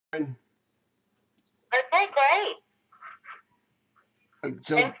Okay, great.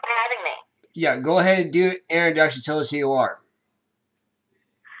 So, Thanks for having me. yeah, go ahead and do an introduction. Tell us who you are.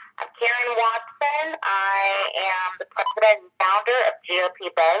 I'm Karen Watson. I am the president and founder of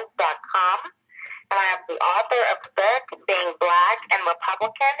GOPBuzz.com, and I am the author of the book Being Black and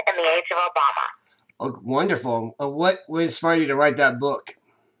Republican in the Age of Obama. Oh, wonderful. What inspired you to write that book?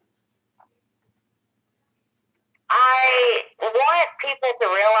 I want people to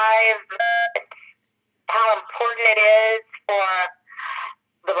realize how important it is for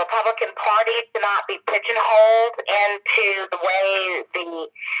the Republican Party to not be pigeonholed into the way the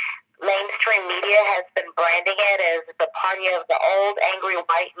mainstream media has been branding it as the party of the old angry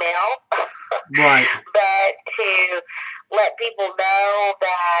white male. Right. But to let people know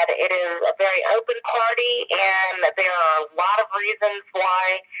that it is a very open party, and there are a lot of reasons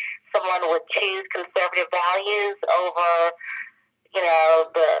why someone would choose conservative values over,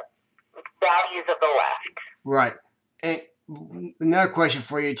 the values of the left. Right. And another question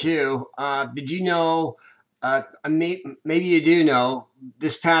for you too. Did you know? Maybe you do know.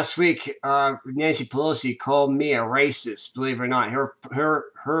 This past week, Nancy Pelosi called me a racist. Believe it or not,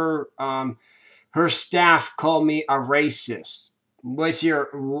 her staff called me a racist. What do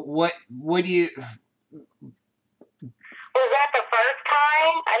you? Was that the first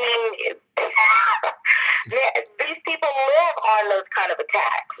time? I mean, these people live on those kind of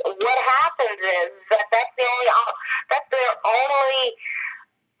attacks. What happens is that's their only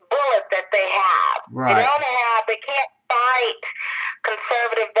bullet that they have. Right. They can't fight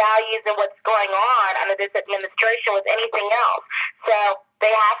conservative values and what's going on under this administration with anything else. So they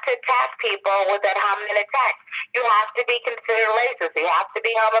have to attack people with that hominin attack. You have to be considered racist. You have to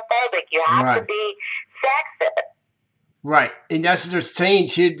be homophobic. You have to be sexist. Right, and that's what they're saying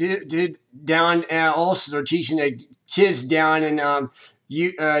too. Down also, they're teaching the kids down in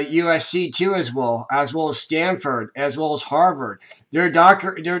USC too, as well as Stanford, as well as Harvard. They're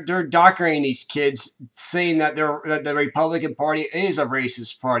doctoring these kids, saying that the Republican Party is a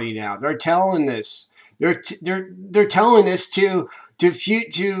racist party now. They're telling this. They're telling this to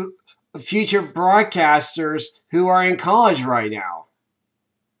future broadcasters who are in college right now.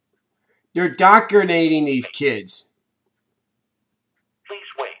 They're indoctrinating these kids.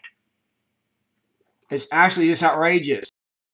 It's actually just outrageous.